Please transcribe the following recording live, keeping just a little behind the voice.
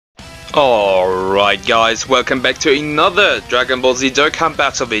Alright guys, welcome back to another Dragon Ball Z Dokkan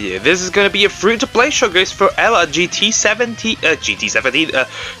battle video. This is going to be a free-to-play showcase for Ella, GT Cell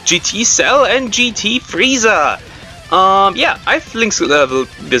and GT Frieza. Yeah, I've linked leveled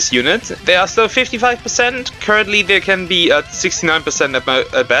this unit. They are still 55%. Currently they can be at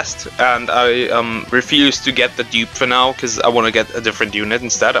 69% at best, and I refuse to get the dupe for now because I want to get a different unit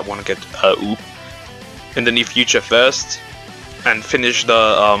instead. I want to get Oop in the near future first and finish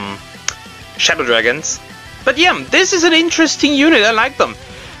the Shadow Dragons. But yeah, this is an interesting unit. I like them.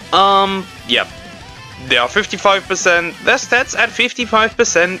 Yeah, they are 55%. Their stats at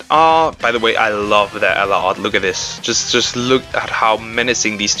 55% are, by the way, I love their Ella art. Look at this. Just look at how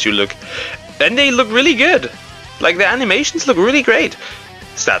menacing these two look. And they look really good. Like, the animations look really great.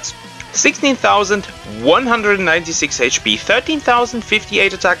 Stats: 16,196 HP,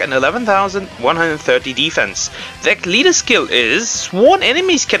 13,058 attack, and 11,130 defense. Their leader skill is Sworn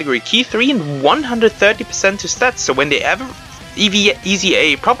Enemies category, key 3 and 130% to stats. So when they have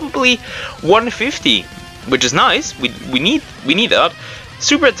EZA, probably 150, which is nice. We need that.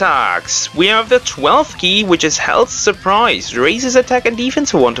 Super attacks. We have the 12th key, which is Health Surprise. Raises attack and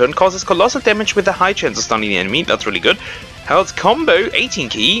defense for 1 turn, causes colossal damage with a high chance of stunning the enemy. That's really good. Health Combo, 18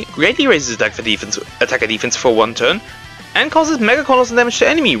 key, greatly raises attack and defense for 1 turn, and causes mega colossal damage to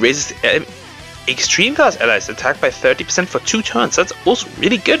enemy. Raises extreme class allies attack by 30% for 2 turns. That's also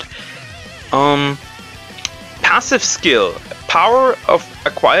really good. Passive skill, power of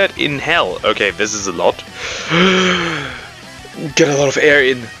acquired in hell. Okay, this is a lot. Get a lot of air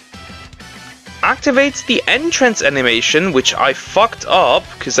in. Activates the entrance animation, which I fucked up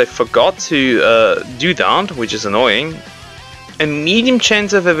because I forgot to do that, which is annoying. A medium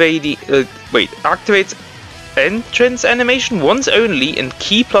chance of evading. Activates entrance animation once only and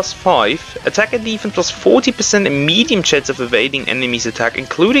key +5. Attack and defense +40% and medium chance of evading enemies' attack,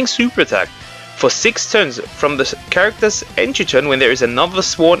 including super attack, for 6 turns from the character's entry turn when there is another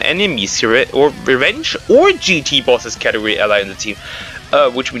Sworn Enemies or Revenge or GT Bosses category ally in the team,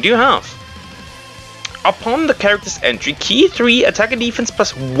 which we do have. Upon the character's entry, key 3 attack and defense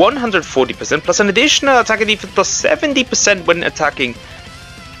 +140%, plus an additional attack and defense +70% when attacking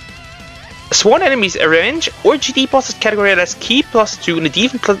Sworn Enemies, Revenge or GT Bosses category allies, key +2 and a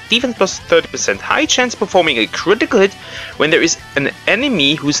defense +30%. High chance performing a critical hit when there is an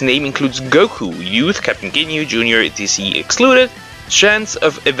enemy whose name includes Goku, Youth, Captain Ginyu, Junior, etc. excluded. Chance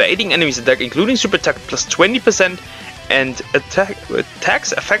of evading enemies' attack, including super attack, +20%. And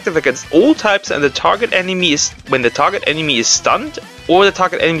attacks effective against all types and the target enemy is when the target enemy is stunned or the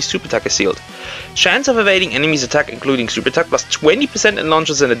target enemy's super attack is sealed. Chance of evading enemy's attack, including super attack, +20%, and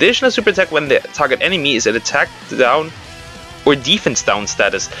launches an additional super attack when the target enemy is at attack down or defense down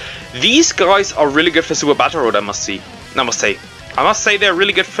status. These guys are really good for Super Battle Road, I must say they're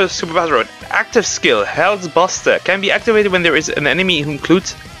really good for Super Battle Road. Active skill, Health Buster, can be activated when there is an enemy who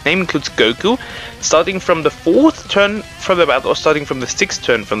name includes Goku, starting from the 4th turn from the battle or starting from the 6th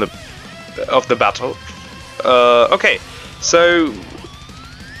turn of the battle. Okay, so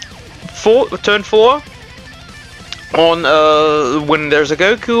turn 4 on when there's a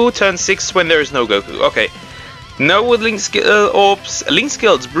Goku, turn 6 when there is no Goku. Okay, no with link orbs. Link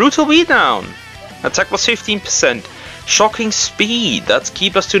skills: Brutal Beatdown, attack +15%. Shocking Speed, that's key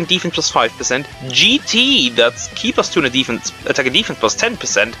 +2 and defense +5%. GT, that's key +2 and attack and defense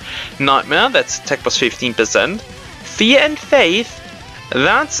 +10%. Nightmare, that's attack +15%. Fear and Faith,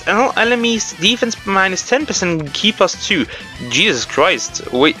 that's all enemies defense -10% and key +2. Jesus Christ.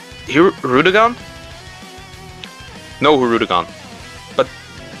 Wait, Hirudegan? No Hirudegan. But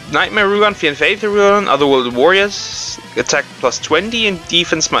Nightmare Hirudegan, Fear and Faith Hirudegan, Otherworld Warriors, attack +20 and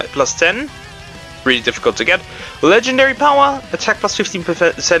defense +10. Really difficult to get. Legendary power, attack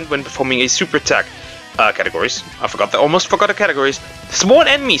 +15% when performing a super attack. Categories. Almost forgot the categories. Sworn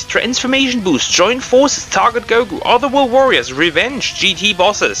Enemies, transformation boost, join forces, target Goku, Otherworld Warriors, Revenge, GT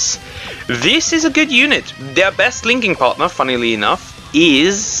Bosses. This is a good unit. Their best linking partner, funnily enough,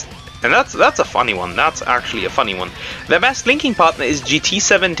 is, and that's a funny one. That's actually a funny one. Their best linking partner is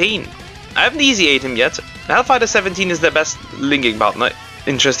GT17. I haven't EZA'd him yet. Hellfighter 17 is their best linking partner.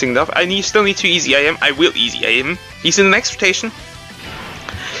 Interesting enough. Still need to EZA him. I will EZA him. He's in the next rotation.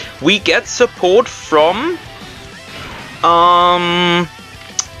 We get support from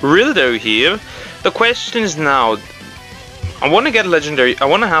Rildo here. The question is now, I want to get legendary. I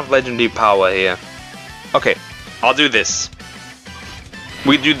want to have legendary power here. Okay, I'll do this.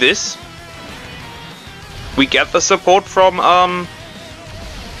 We do this. We get the support from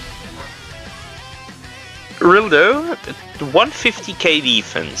Rildo, 150k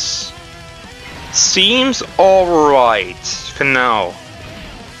defense. Seems alright for now.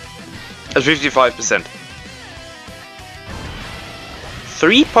 At 55%.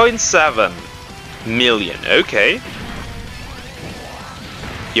 3.7 million. Okay.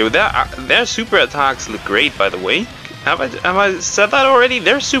 Yo, their super attacks look great, by the way. Have I said that already?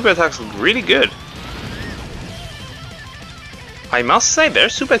 Their super attacks look really good. I must say, their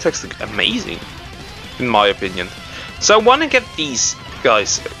super attacks look amazing, in my opinion. So I want to get these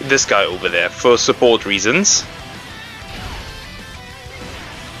guys, this guy over there, for support reasons.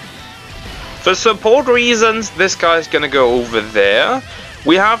 For support reasons, this guy's gonna go over there.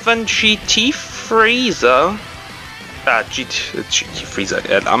 We have then GT Frieza. GT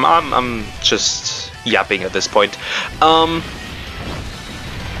Frieza. I'm just yapping at this point.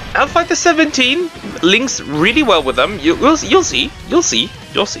 Alpha 17 links really well with them. You'll see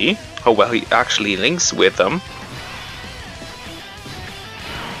how well he actually links with them.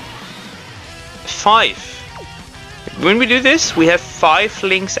 5. When we do this, we have 5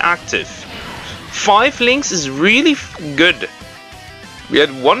 links active. 5 links is really good. We had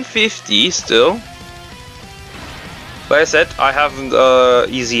 150 still. Like I said, I haven't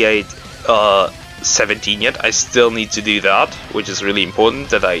Easy 8 17 yet. I still need to do that, which is really important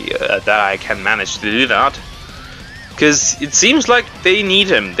that I can manage to do that. Because it seems like they need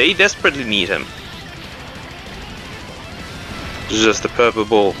him. They desperately need him. Just a purple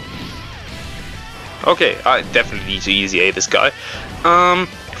ball. Okay, I definitely need to Easy 8 this guy.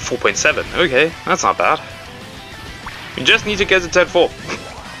 4.7. Okay, that's not bad. We just need to get to 10.4.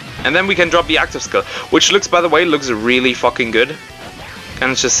 And then we can drop the active skill, which looks, by the way, looks really fucking good.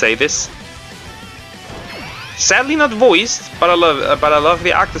 Can I just say this? Sadly not voiced, but I love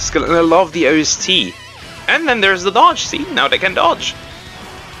the active skill and I love the OST. And then there's the dodge. See, now they can dodge.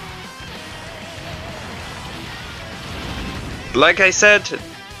 Like I said,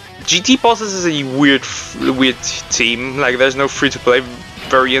 GT Bosses is a weird team. Like, there's no free-to-play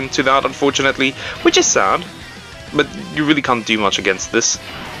variant to that, unfortunately, which is sad. But you really can't do much against this.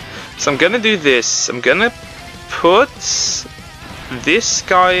 So I'm gonna do this. I'm gonna put this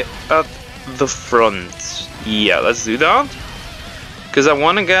guy at the front. Yeah, let's do that. Because I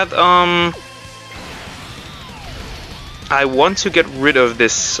want to get I want to get rid of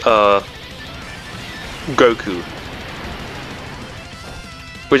this Goku.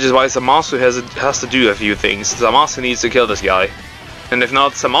 Which is why Zamasu has to do a few things. Zamasu needs to kill this guy. And if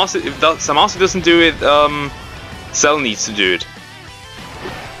not, Zamasu doesn't do it, Cell needs to do it.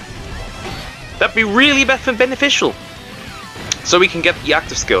 That'd be really beneficial. So we can get the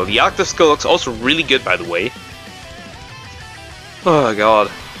active skill. The active skill looks also really good, by the way. Oh god.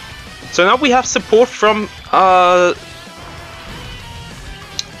 So now we have support from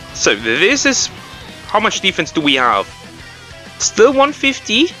so this is how much defense do we have? Still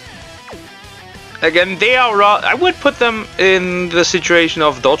 150. Again, they are. I would put them in the situation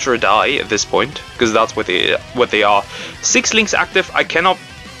of dodge or die at this point, because that's what they are. 6 links active. I cannot.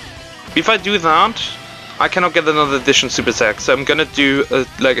 If I do that, I cannot get another additional super attack. So I'm gonna do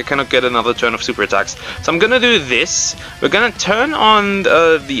I cannot get another turn of super attacks. So I'm gonna do this. We're gonna turn on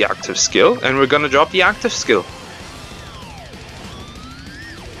the active skill, and we're gonna drop the active skill.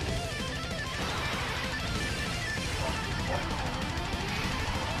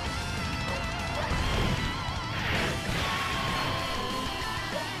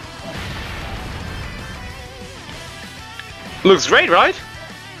 Looks great, right?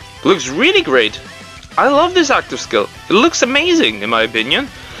 Looks really great. I love this active skill. It looks amazing, in my opinion.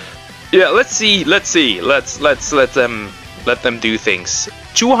 Yeah, let's see. Let's let them do things.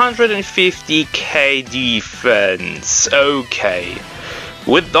 250k defense. Okay.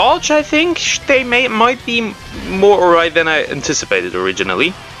 With dodge, I think they might be more alright than I anticipated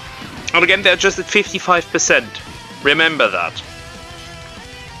originally. And again, they're just at 55%. Remember that.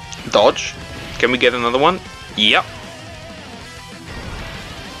 Dodge. Can we get another one? Yep.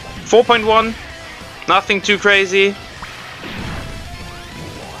 4.1, nothing too crazy.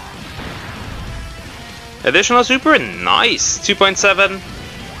 Additional super, nice. 2.7.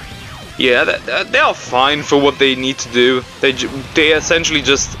 Yeah, they are fine for what they need to do. They essentially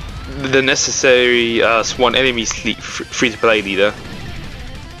just the necessary Swan enemy free-to-play leader.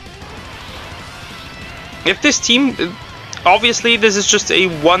 If this team, obviously this is just a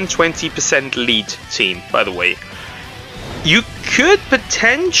 120% lead team, by the way. You could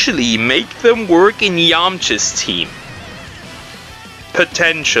potentially make them work in Yamcha's team.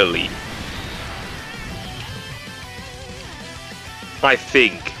 Potentially. I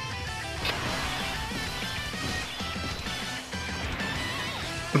think.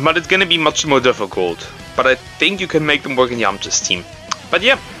 But it's gonna be much more difficult. But I think you can make them work in Yamcha's team. But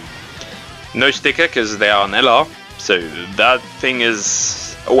yeah. No sticker because they are an LR. So that thing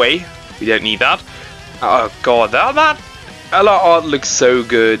is away. We don't need that. Oh god, that LR art looks so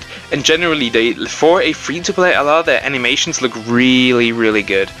good. And generally, for a free-to-play LR, their animations look really, really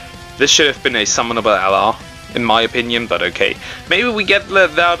good. This should have been a summonable LR, in my opinion, but okay. Maybe we get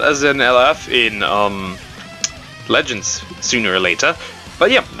that as an LF in Legends sooner or later.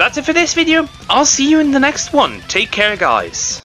 But yeah, that's it for this video. I'll see you in the next one. Take care, guys.